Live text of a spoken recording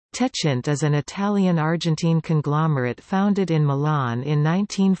Techint is an Italian-Argentine conglomerate founded in Milan in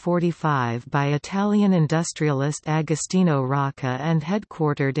 1945 by Italian industrialist Agostino Rocca and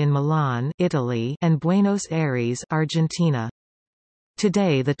headquartered in Milan, Italy, and Buenos Aires, Argentina.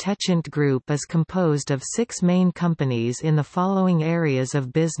 Today the Techint Group is composed of 6 main companies in the following areas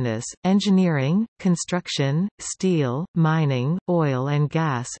of business: engineering, construction, steel, mining, oil and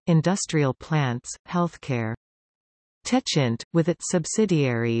gas, industrial plants, healthcare. Techint, with its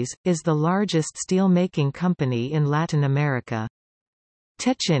subsidiaries, is the largest steel-making company in Latin America.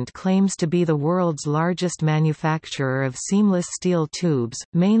 Techint claims to be the world's largest manufacturer of seamless steel tubes,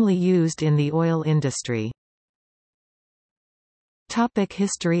 mainly used in the oil industry.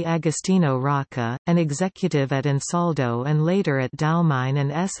 History: Agostino Rocca, an executive at Ansaldo and later at Dalmine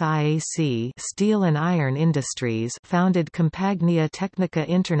and SIAC Steel and Iron Industries, founded Compagnia Tecnica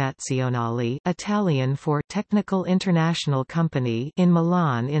Internazionale, Italian for Technical International Company, in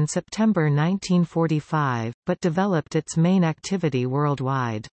Milan in September 1945, but developed its main activity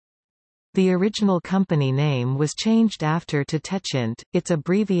worldwide. The original company name was changed after to Techint, its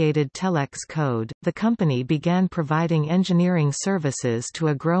abbreviated telex code. The company began providing engineering services to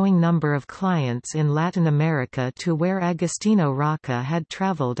a growing number of clients in Latin America, to where Agostino Rocca had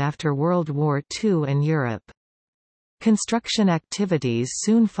traveled after World War II, and Europe. Construction activities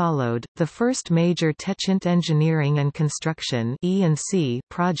soon followed. The first major Techint engineering and construction (E&C)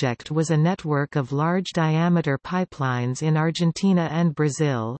 project was a network of large-diameter pipelines in Argentina and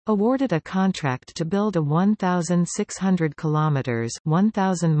Brazil, awarded a contract to build a 1,600 kilometers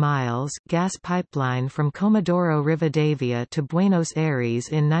 (1,000 miles) gas pipeline from Comodoro Rivadavia to Buenos Aires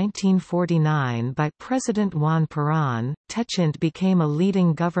in 1949 by President Juan Perón. Techint became a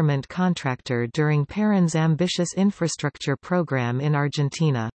leading government contractor during Perón's ambitious infrastructure program in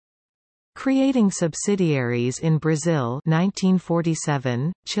Argentina. Creating subsidiaries in Brazil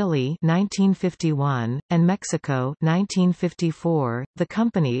 1947, Chile 1951, and Mexico 1954, the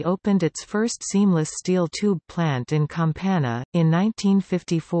company opened its first seamless steel tube plant in Campana, in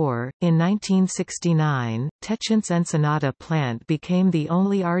 1954. In 1969, Techint's Ensenada plant became the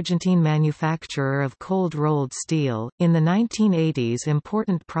only Argentine manufacturer of cold-rolled steel. In the 1980s,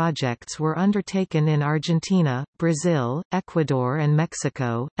 important projects were undertaken in Argentina, Brazil, Ecuador and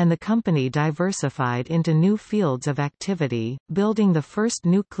Mexico, and the company diversified into new fields of activity, building the first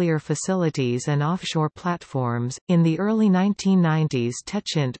nuclear facilities and offshore platforms. In the early 1990s,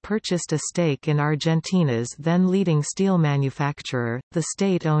 Techint purchased a stake in Argentina's then leading steel manufacturer, the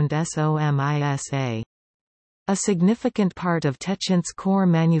state-owned SOMISA. A significant part of Techint's core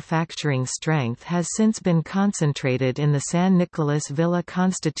manufacturing strength has since been concentrated in the San Nicolas Villa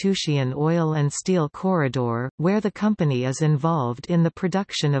Constitución oil and steel corridor, where the company is involved in the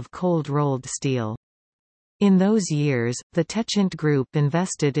production of cold-rolled steel. In those years, the Techint Group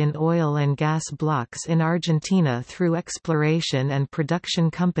invested in oil and gas blocks in Argentina through exploration and production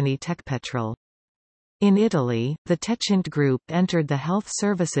company Techpetrol. In Italy, the Techint Group entered the health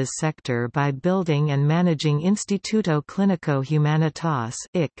services sector by building and managing Istituto Clinico Humanitas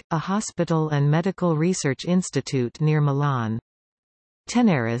 (IC), a hospital and medical research institute near Milan.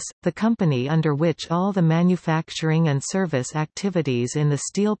 Tenaris, the company under which all the manufacturing and service activities in the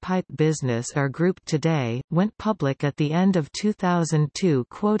steel pipe business are grouped today, went public at the end of 2002,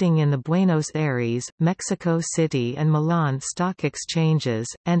 quoting in the Buenos Aires, Mexico City and Milan stock exchanges,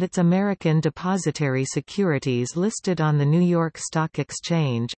 and its American depository securities listed on the New York Stock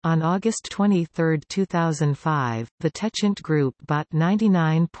Exchange. On August 23, 2005, the Techint Group bought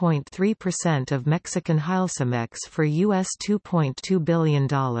 99.3% of Mexican Hilcemex for US $2.2 billion.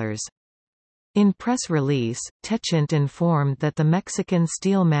 In press release, Techint informed that the Mexican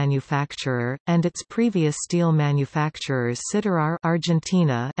steel manufacturer, and its previous steel manufacturers Siderar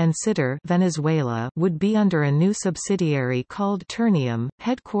Argentina and Sider Venezuela, would be under a new subsidiary called Ternium,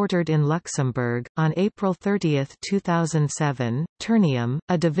 headquartered in Luxembourg. On April 30, 2007, Ternium,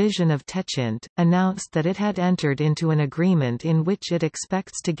 a division of Techint, announced that it had entered into an agreement in which it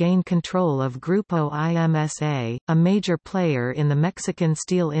expects to gain control of Grupo IMSA, a major player in the Mexican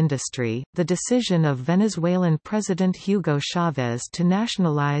steel industry. The decision of Venezuelan President Hugo Chavez to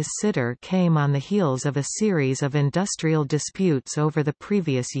nationalize Sider came on the heels of a series of industrial disputes over the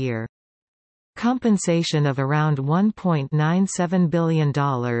previous year. Compensation of around $1.97 billion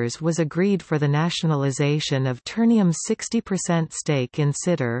was agreed for the nationalization of Ternium's 60% stake in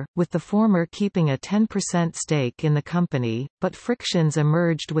Sitter, with the former keeping a 10% stake in the company, but frictions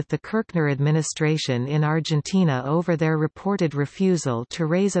emerged with the Kirchner administration in Argentina over their reported refusal to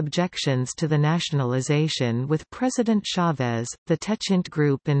raise objections to the nationalization. With President Chavez, the Techint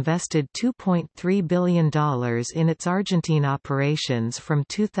Group invested $2.3 billion in its Argentine operations from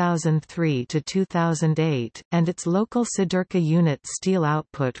 2003 to 2008, and its local Sidurca unit steel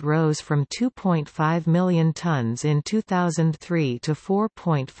output rose from 2.5 million tons in 2003 to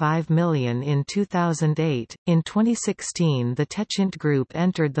 4.5 million in 2008. In 2016, the Techint Group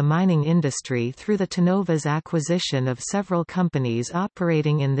entered the mining industry through the Tenova's acquisition of several companies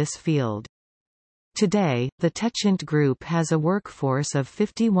operating in this field. Today, the Techint Group has a workforce of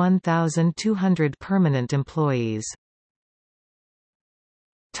 51,200 permanent employees.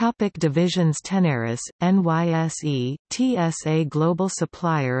 Topic divisions. Tenaris, NYSE, TSA global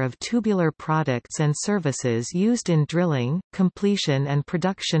supplier of tubular products and services used in drilling, completion and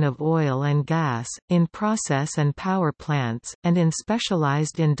production of oil and gas, in process and power plants, and in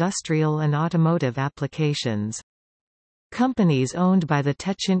specialized industrial and automotive applications. Companies owned by the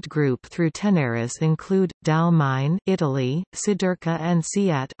Techint Group through Tenaris include Dow Mine, Italy; Sidurca and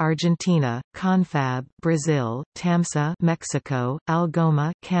Siat, Argentina; Confab, Brazil; Tamsa, Mexico;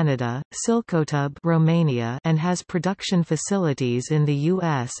 Algoma, Canada; Silcotub, Romania, and has production facilities in the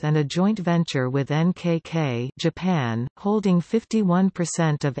U.S. and a joint venture with NKK, Japan, holding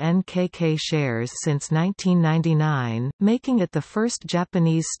 51% of NKK shares since 1999, making it the first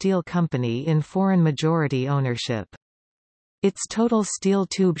Japanese steel company in foreign majority ownership. Its total steel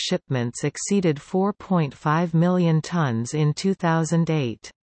tube shipments exceeded 4.5 million tons in 2008.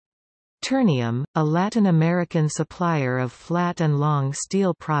 Ternium, a Latin American supplier of flat and long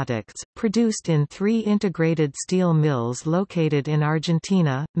steel products, produced in 3 integrated steel mills located in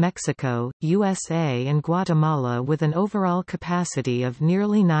Argentina, Mexico, USA and Guatemala with an overall capacity of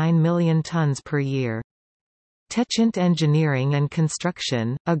nearly 9 million tons per year. Techint Engineering and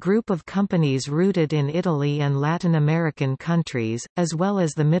Construction, a group of companies rooted in Italy and Latin American countries, as well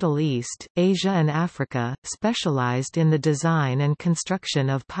as the Middle East, Asia and Africa, specialized in the design and construction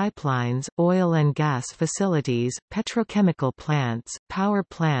of pipelines, oil and gas facilities, petrochemical plants, power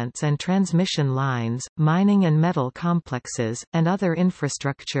plants and transmission lines, mining and metal complexes, and other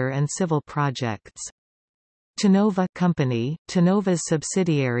infrastructure and civil projects. Tenova Company. Tenova's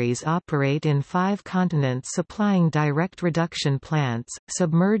subsidiaries operate in 5 continents supplying direct reduction plants,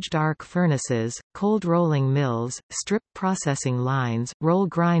 submerged arc furnaces, cold rolling mills, strip processing lines, roll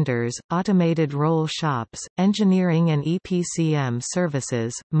grinders, automated roll shops, engineering and EPCM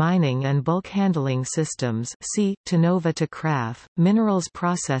services, mining and bulk handling systems see, Tenova to Craft, minerals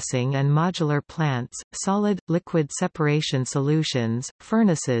processing and modular plants, solid, liquid separation solutions,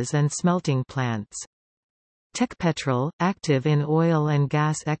 furnaces and smelting plants. Techpetrol, active in oil and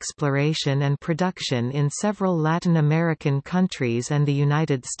gas exploration and production in several Latin American countries and the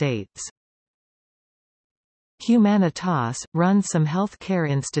United States. Humanitas, runs some health care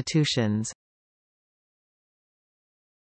institutions.